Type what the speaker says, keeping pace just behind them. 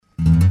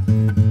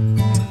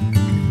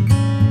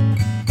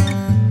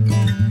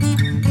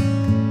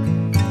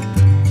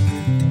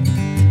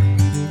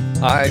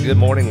Hi, good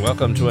morning.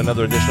 Welcome to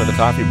another edition of the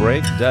Coffee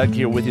Break. Doug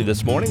here with you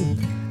this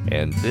morning,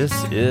 and this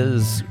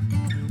is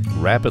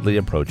rapidly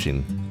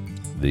approaching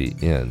the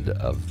end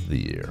of the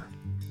year.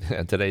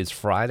 Today's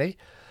Friday,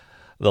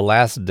 the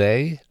last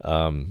day,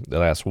 the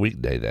last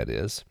weekday, that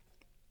is,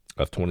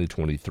 of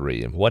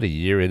 2023. And what a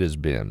year it has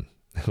been.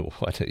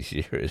 What a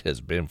year it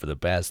has been for the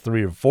past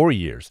 3 or 4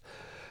 years,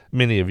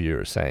 many of you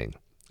are saying.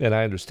 And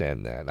I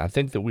understand that. I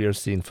think that we are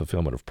seeing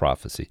fulfillment of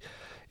prophecy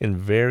in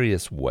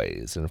various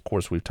ways. And of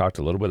course, we've talked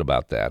a little bit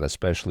about that,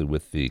 especially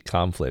with the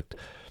conflict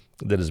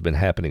that has been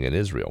happening in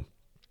Israel.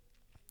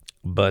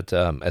 But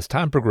as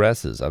time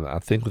progresses, I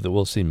think that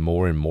we'll see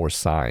more and more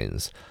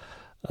signs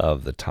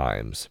of the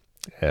times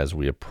as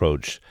we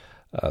approach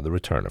the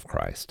return of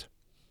Christ.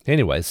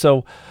 Anyway,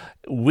 so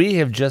we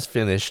have just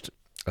finished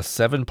a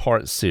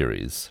 7-part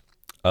series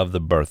of the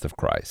birth of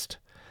Christ.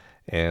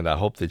 And I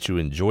hope that you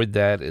enjoyed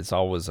that. It's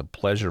always a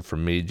pleasure for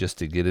me just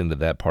to get into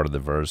that part of the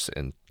verse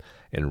and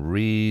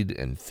read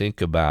and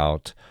think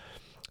about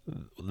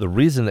the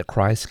reason that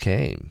Christ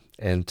came,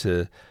 and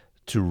to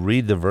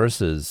read the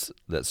verses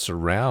that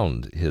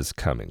surround his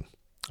coming,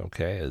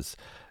 okay,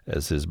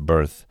 as his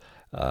birth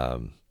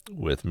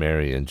with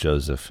Mary and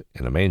Joseph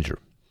in a manger.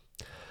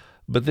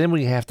 But then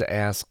we have to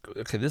ask,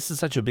 okay, this is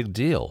such a big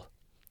deal.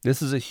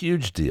 This is a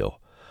huge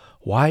deal.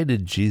 Why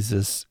did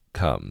Jesus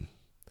come?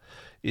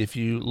 If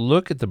you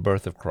look at the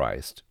birth of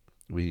Christ,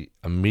 we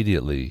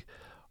immediately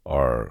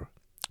are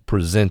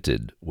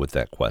presented with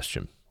that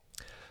question.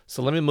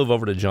 So let me move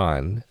over to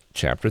John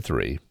chapter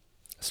 3,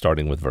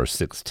 starting with verse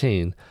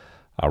 16.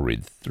 I'll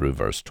read through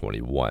verse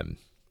 21.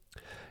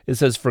 It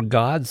says, "For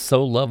God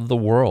so loved the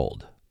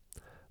world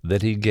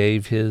that he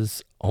gave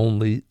his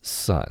only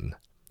Son,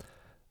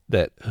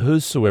 that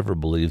whosoever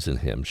believes in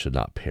him should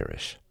not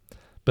perish,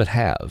 but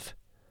have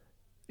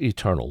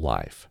eternal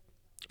life.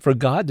 For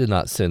God did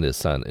not send his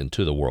Son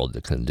into the world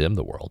to condemn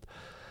the world,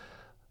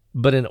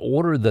 but in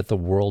order that the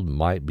world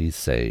might be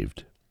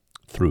saved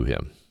through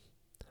him.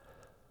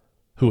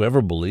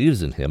 Whoever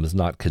believes in him is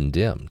not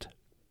condemned,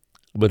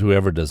 but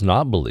whoever does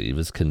not believe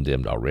is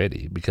condemned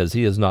already, because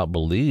he has not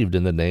believed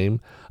in the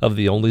name of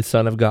the only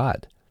Son of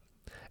God.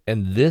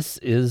 And this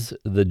is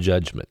the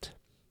judgment.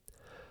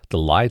 The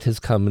light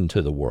has come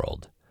into the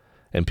world,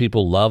 and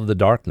people love the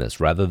darkness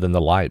rather than the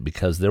light,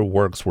 because their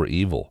works were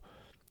evil.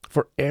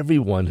 For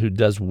everyone who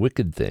does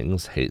wicked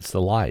things hates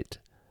the light,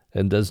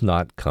 and does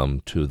not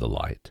come to the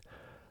light,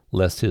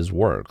 lest his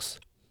works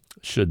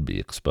should be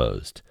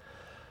exposed.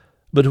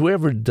 But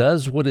whoever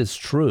does what is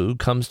true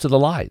comes to the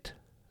light,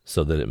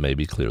 so that it may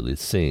be clearly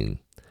seen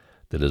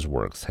that his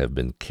works have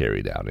been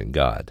carried out in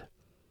God."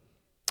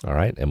 All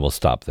right, and we'll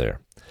stop there.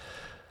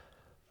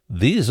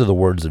 These are the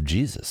words of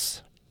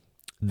Jesus.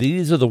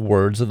 These are the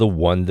words of the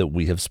one that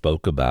we have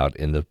spoke about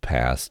in the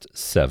past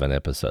 7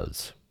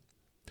 episodes.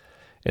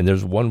 And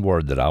there's one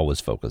word that I always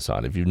focus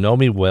on. If you know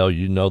me well,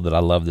 you know that I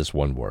love this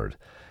one word.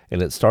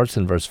 And it starts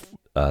in verse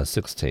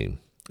 16.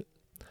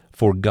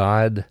 "For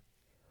God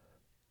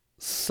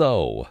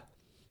so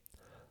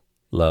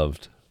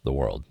loved the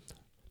world."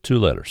 2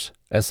 letters,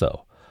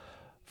 S-O.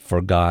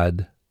 For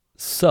God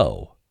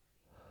so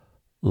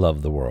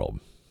loved the world.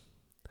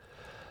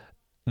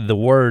 The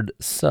word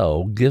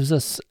 "so" gives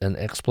us an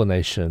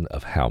explanation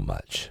of how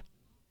much.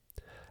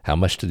 How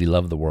much did he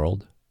love the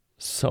world?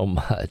 So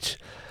much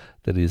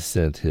that he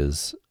sent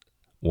his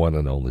one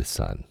and only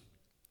Son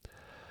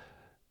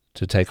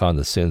to take on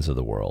the sins of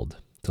the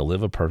world, to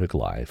live a perfect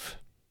life,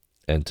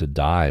 and to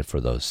die for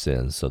those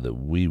sins so that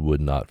we would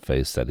not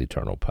face that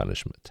eternal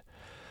punishment.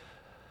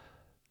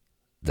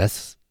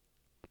 That's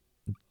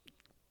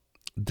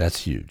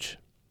huge.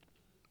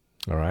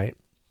 All right?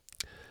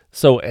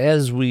 So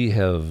as we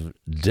have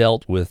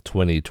dealt with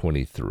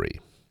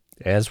 2023,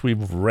 as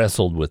we've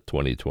wrestled with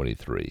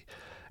 2023,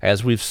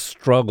 as we've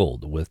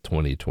struggled with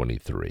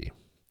 2023,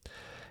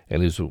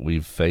 and as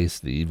we've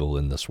faced the evil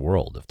in this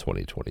world of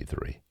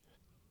 2023,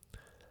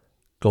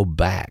 go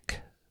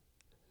back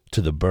to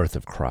the birth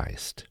of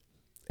Christ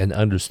and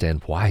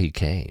understand why he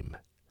came.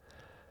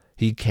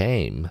 He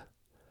came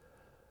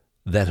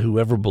that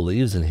whoever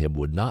believes in him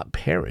would not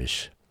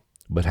perish,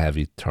 but have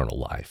eternal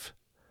life.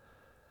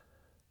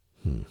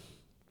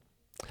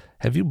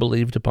 Have you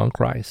believed upon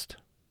Christ?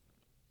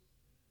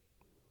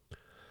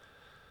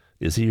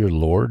 Is he your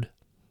Lord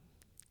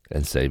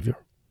and Savior?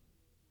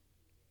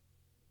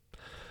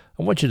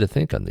 I want you to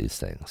think on these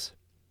things.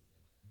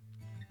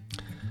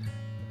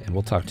 And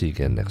we'll talk to you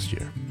again next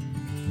year.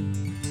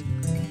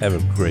 Have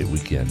a great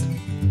weekend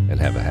and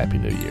have a happy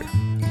new year.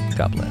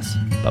 God bless.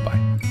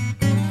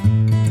 Bye-bye.